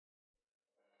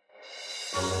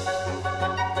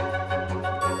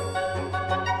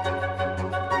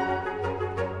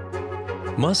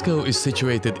Moscow is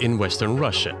situated in western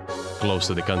Russia, close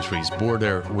to the country's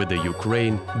border with the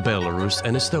Ukraine, Belarus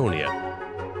and Estonia.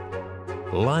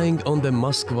 Lying on the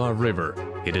Moskva River,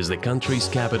 it is the country's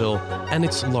capital and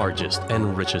its largest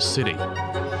and richest city.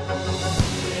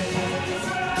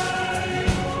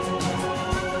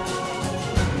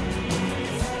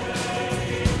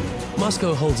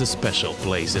 Moscow holds a special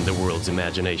place in the world's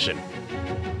imagination.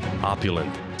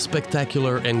 Opulent,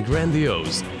 spectacular and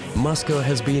grandiose, Moscow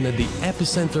has been at the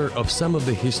epicenter of some of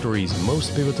the history's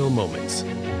most pivotal moments.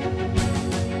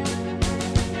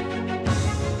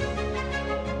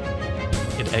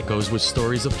 It echoes with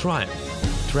stories of triumph,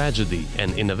 tragedy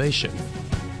and innovation.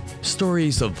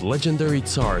 Stories of legendary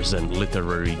tsars and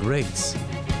literary greats,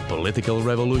 political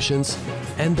revolutions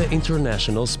and the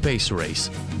international space race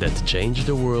that changed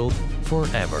the world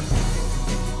forever.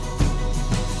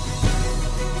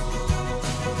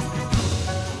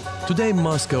 Today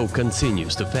Moscow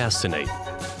continues to fascinate.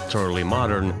 Thoroughly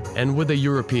modern and with a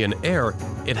European air,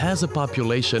 it has a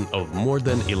population of more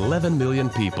than 11 million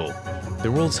people, the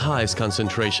world's highest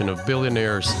concentration of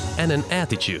billionaires and an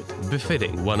attitude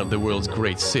befitting one of the world's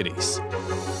great cities.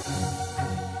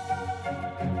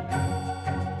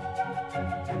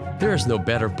 There is no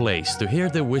better place to hear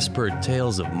the whispered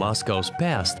tales of Moscow's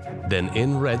past than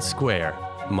in Red Square,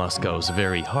 Moscow's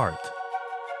very heart.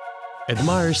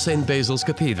 Admire St. Basil's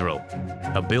Cathedral,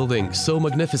 a building so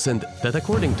magnificent that,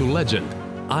 according to legend,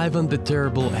 Ivan the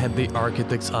Terrible had the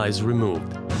architect's eyes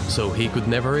removed, so he could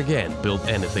never again build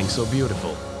anything so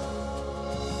beautiful.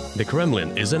 The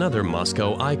Kremlin is another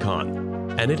Moscow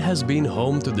icon, and it has been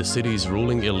home to the city's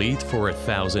ruling elite for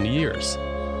 1,000 years.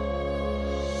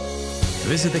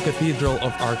 Visit the Cathedral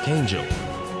of Archangel,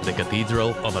 the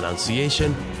Cathedral of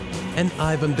Annunciation, and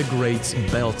Ivan the Great's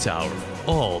Bell Tower,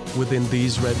 all within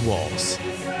these red walls.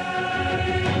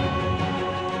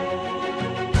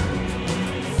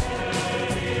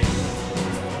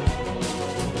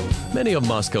 Many of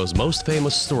Moscow's most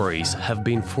famous stories have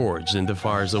been forged in the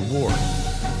fires of war.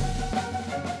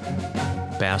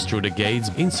 Pass through the gates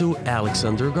into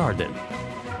Alexander Garden.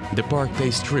 The park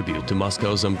pays tribute to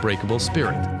Moscow's unbreakable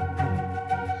spirit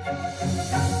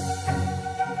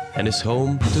and is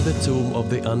home to the tomb of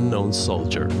the unknown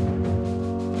soldier.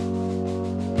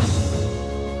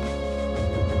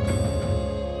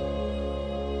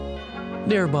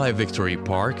 Nearby Victory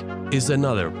Park is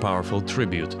another powerful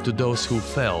tribute to those who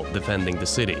fell defending the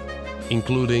city,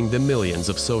 including the millions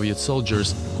of Soviet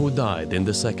soldiers who died in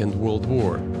the Second World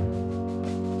War.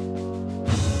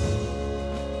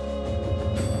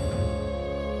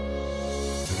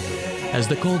 As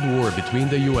the Cold War between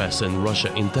the US and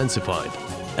Russia intensified,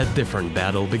 a different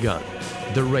battle began,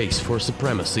 the race for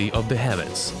supremacy of the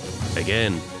heavens.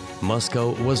 Again,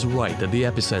 Moscow was right at the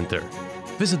epicenter.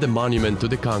 Visit the monument to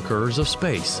the conquerors of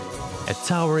space, a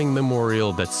towering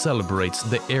memorial that celebrates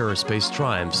the aerospace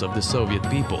triumphs of the Soviet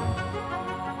people.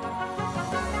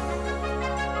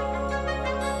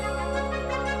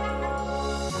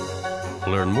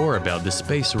 Learn more about the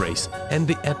space race and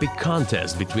the epic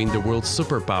contest between the world's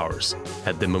superpowers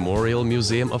at the Memorial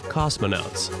Museum of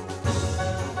Cosmonauts.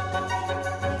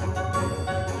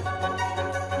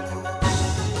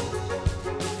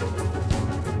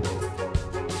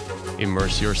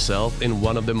 Immerse yourself in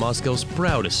one of the Moscow's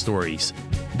proudest stories,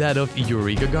 that of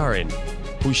Yuri Gagarin,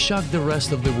 who shocked the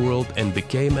rest of the world and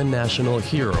became a national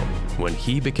hero when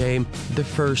he became the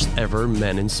first ever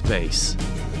man in space.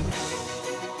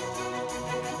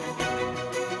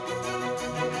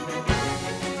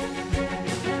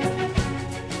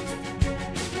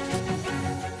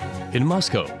 In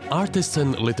Moscow, artists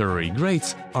and literary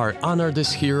greats are honored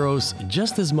as heroes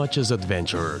just as much as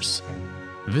adventurers.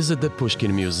 Visit the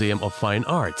Pushkin Museum of Fine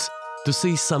Arts to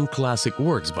see some classic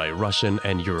works by Russian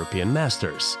and European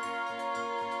masters.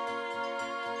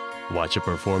 Watch a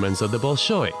performance of the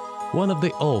Bolshoi, one of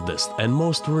the oldest and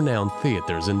most renowned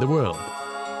theaters in the world.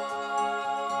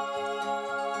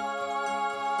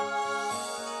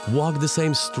 Walk the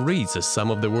same streets as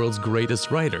some of the world's greatest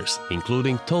writers,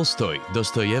 including Tolstoy,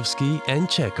 Dostoevsky and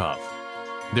Chekhov.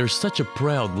 There's such a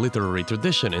proud literary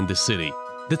tradition in the city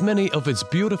that many of its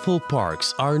beautiful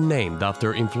parks are named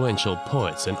after influential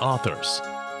poets and authors.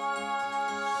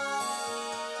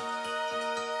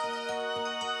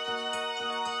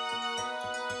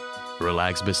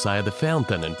 Relax beside the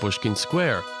fountain in Pushkin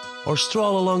Square or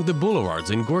stroll along the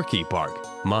boulevards in Gorky Park,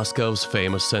 Moscow's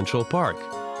famous Central Park.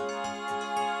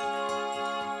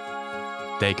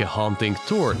 Take a haunting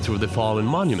tour through the fallen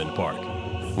Monument Park.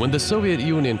 When the Soviet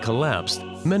Union collapsed,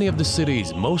 many of the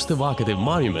city's most evocative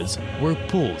monuments were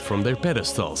pulled from their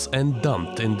pedestals and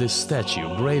dumped in this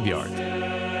statue graveyard.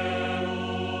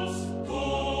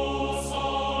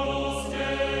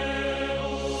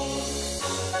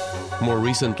 More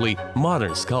recently,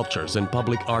 modern sculptures and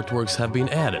public artworks have been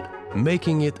added,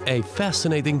 making it a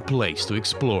fascinating place to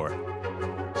explore.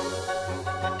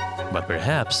 But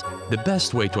perhaps the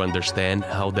best way to understand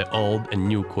how the old and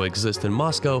new coexist in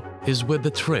Moscow is with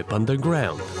the trip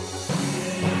underground.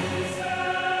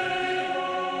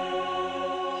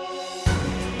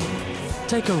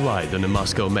 Take a ride on the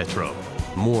Moscow Metro,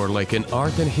 more like an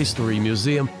art and history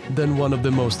museum than one of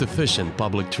the most efficient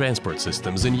public transport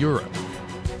systems in Europe.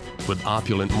 With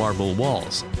opulent marble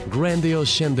walls, grandiose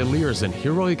chandeliers and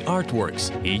heroic artworks,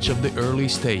 each of the early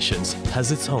stations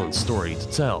has its own story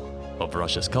to tell of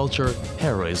Russia's culture,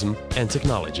 heroism and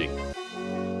technology.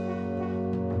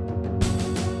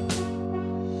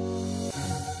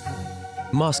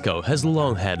 Moscow has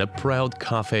long had a proud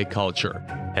cafe culture,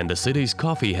 and the city's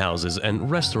coffee houses and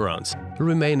restaurants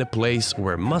remain a place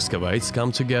where Muscovites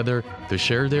come together to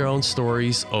share their own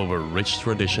stories over rich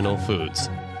traditional foods.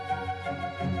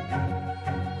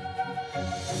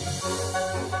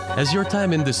 As your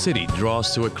time in the city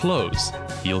draws to a close,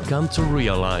 you'll come to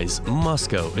realize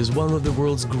Moscow is one of the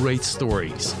world's great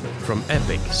stories, from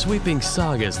epic, sweeping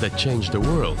sagas that changed the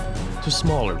world to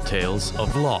smaller tales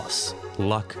of loss,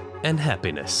 luck, and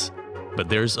happiness. But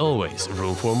there's always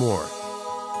room for more.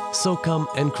 So come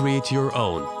and create your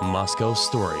own Moscow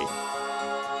story.